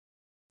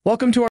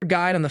Welcome to our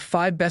guide on the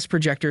 5 best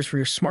projectors for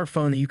your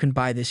smartphone that you can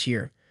buy this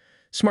year.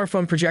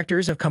 Smartphone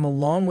projectors have come a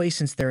long way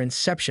since their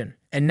inception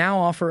and now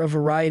offer a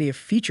variety of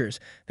features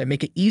that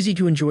make it easy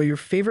to enjoy your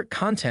favorite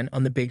content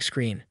on the big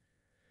screen.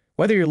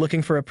 Whether you're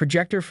looking for a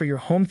projector for your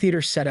home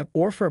theater setup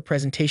or for a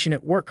presentation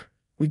at work,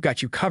 we've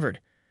got you covered.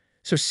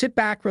 So sit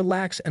back,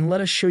 relax, and let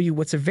us show you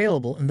what's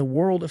available in the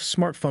world of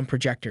smartphone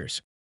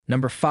projectors.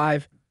 Number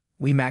 5.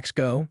 WEMAX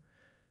Go.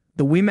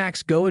 The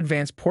WEMAX Go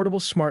Advanced Portable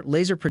Smart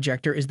Laser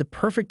Projector is the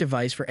perfect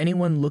device for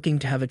anyone looking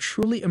to have a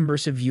truly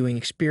immersive viewing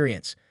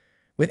experience.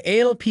 With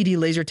ALPD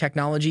laser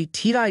technology,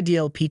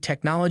 TDI-DLP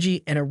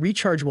technology, and a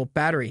rechargeable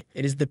battery,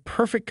 it is the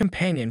perfect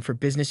companion for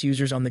business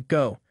users on the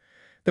go.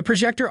 The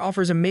projector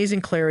offers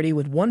amazing clarity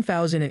with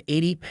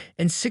 1080p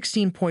and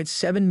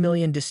 16.7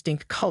 million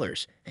distinct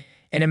colors,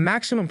 and a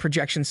maximum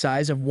projection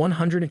size of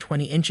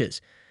 120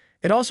 inches.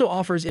 It also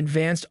offers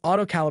advanced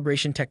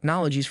auto-calibration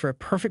technologies for a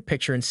perfect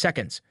picture in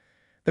seconds.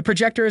 The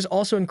projector is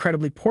also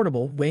incredibly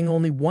portable, weighing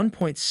only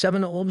 1.7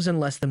 ohms and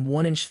less than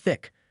 1 inch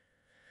thick.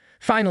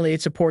 Finally,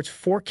 it supports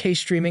 4K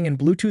streaming and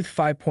Bluetooth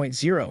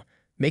 5.0,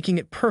 making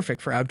it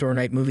perfect for outdoor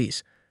night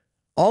movies.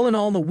 All in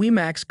all, the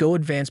WEMAX Go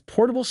Advanced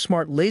Portable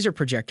Smart Laser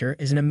Projector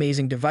is an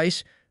amazing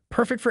device,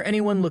 perfect for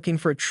anyone looking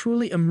for a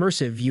truly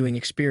immersive viewing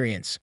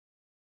experience.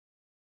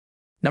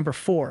 Number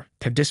 4.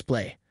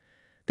 PTVDISPLAY.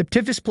 The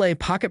PTVDISPLAY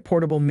Pocket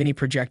Portable Mini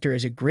Projector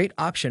is a great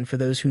option for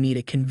those who need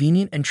a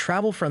convenient and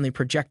travel-friendly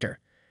projector.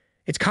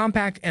 Its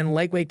compact and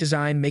lightweight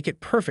design make it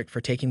perfect for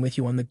taking with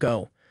you on the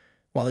go,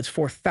 while its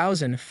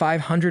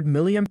 4,500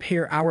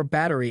 mAh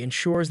battery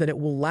ensures that it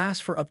will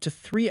last for up to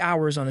 3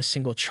 hours on a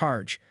single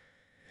charge.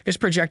 This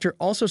projector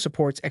also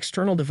supports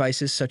external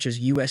devices such as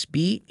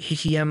USB,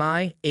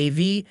 HDMI,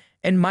 AV,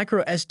 and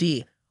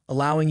microSD,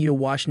 allowing you to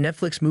watch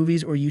Netflix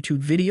movies or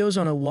YouTube videos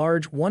on a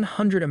large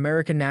 100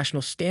 American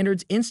National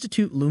Standards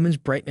Institute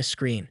lumens brightness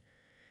screen.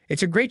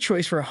 It's a great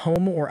choice for a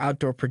home or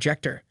outdoor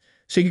projector,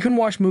 so you can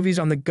watch movies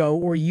on the go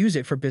or use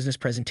it for business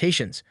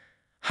presentations.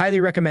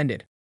 Highly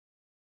recommended.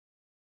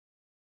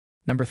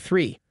 Number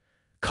 3.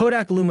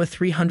 KODAK Luma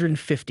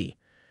 350.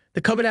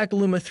 The KODAK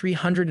Luma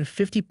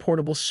 350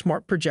 Portable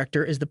Smart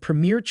Projector is the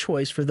premier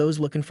choice for those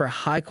looking for a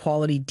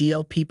high-quality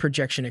DLP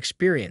projection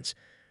experience.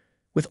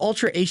 With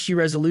Ultra HD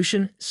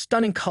resolution,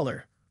 stunning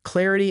color,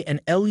 clarity,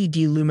 and LED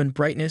lumen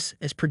brightness,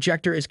 this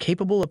projector is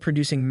capable of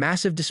producing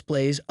massive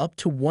displays up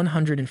to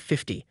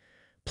 150.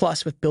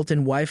 Plus, with built-in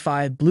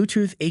Wi-Fi,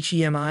 Bluetooth,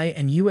 HDMI,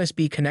 and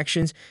USB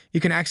connections,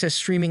 you can access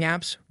streaming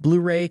apps,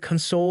 Blu-ray,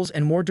 consoles,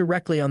 and more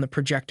directly on the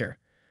projector.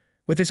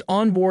 With its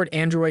onboard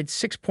Android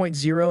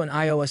 6.0 and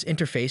iOS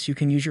interface, you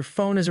can use your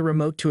phone as a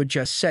remote to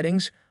adjust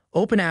settings,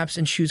 open apps,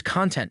 and choose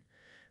content.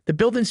 The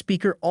built-in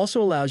speaker also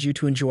allows you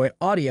to enjoy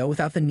audio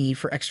without the need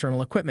for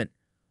external equipment.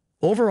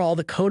 Overall,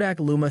 the KODAK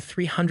Luma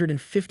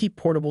 350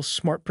 Portable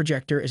Smart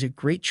Projector is a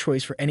great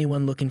choice for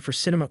anyone looking for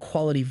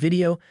cinema-quality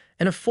video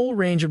and a full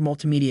range of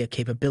multimedia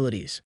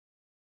capabilities.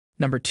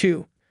 Number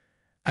 2.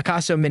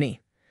 AKASO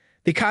Mini.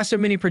 The AKASO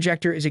Mini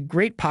projector is a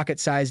great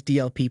pocket-sized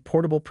DLP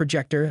portable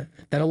projector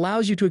that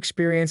allows you to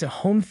experience a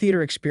home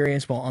theater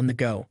experience while on the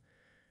go.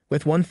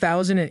 With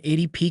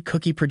 1080p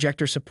cookie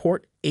projector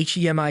support,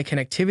 HDMI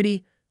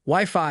connectivity,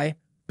 Wi-Fi,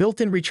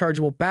 built-in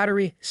rechargeable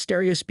battery,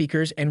 stereo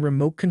speakers, and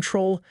remote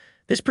control,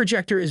 this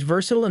projector is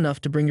versatile enough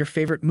to bring your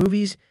favorite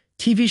movies,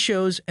 TV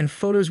shows, and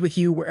photos with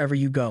you wherever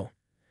you go.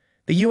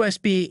 The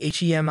USB,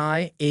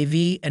 HDMI,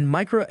 AV, and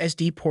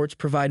microSD ports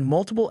provide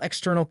multiple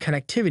external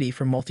connectivity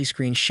for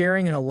multi-screen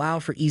sharing and allow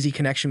for easy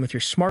connection with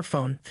your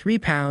smartphone, 3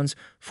 pounds,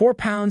 4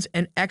 pounds,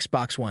 and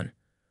Xbox One.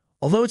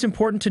 Although it's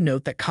important to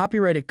note that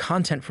copyrighted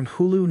content from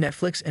Hulu,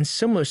 Netflix, and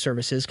similar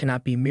services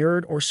cannot be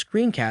mirrored or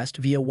screencast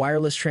via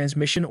wireless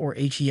transmission or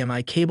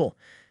HDMI cable,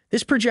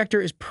 this projector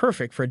is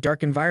perfect for a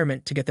dark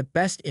environment to get the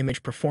best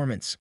image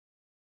performance.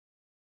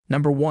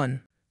 Number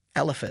 1.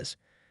 ELEPHAS.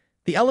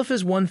 The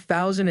ELEPHAS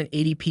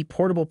 1080p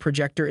portable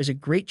projector is a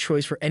great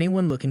choice for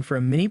anyone looking for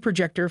a mini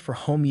projector for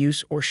home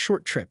use or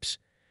short trips.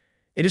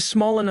 It is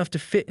small enough to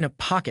fit in a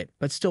pocket,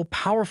 but still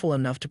powerful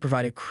enough to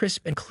provide a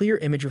crisp and clear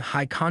image with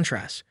high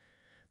contrast.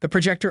 The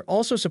projector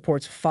also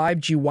supports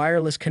 5G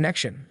wireless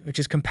connection, which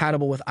is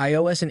compatible with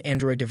iOS and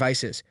Android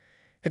devices.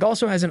 It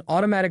also has an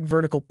automatic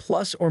vertical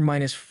plus or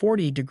minus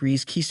 40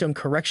 degrees keystone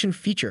correction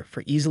feature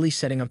for easily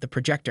setting up the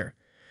projector.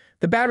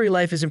 The battery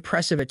life is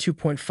impressive at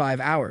 2.5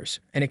 hours,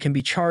 and it can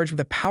be charged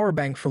with a power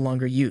bank for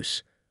longer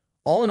use.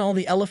 All in all,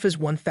 the ELEPHAS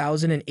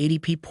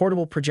 1080p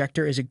portable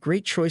projector is a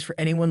great choice for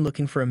anyone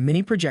looking for a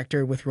mini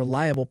projector with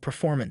reliable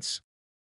performance.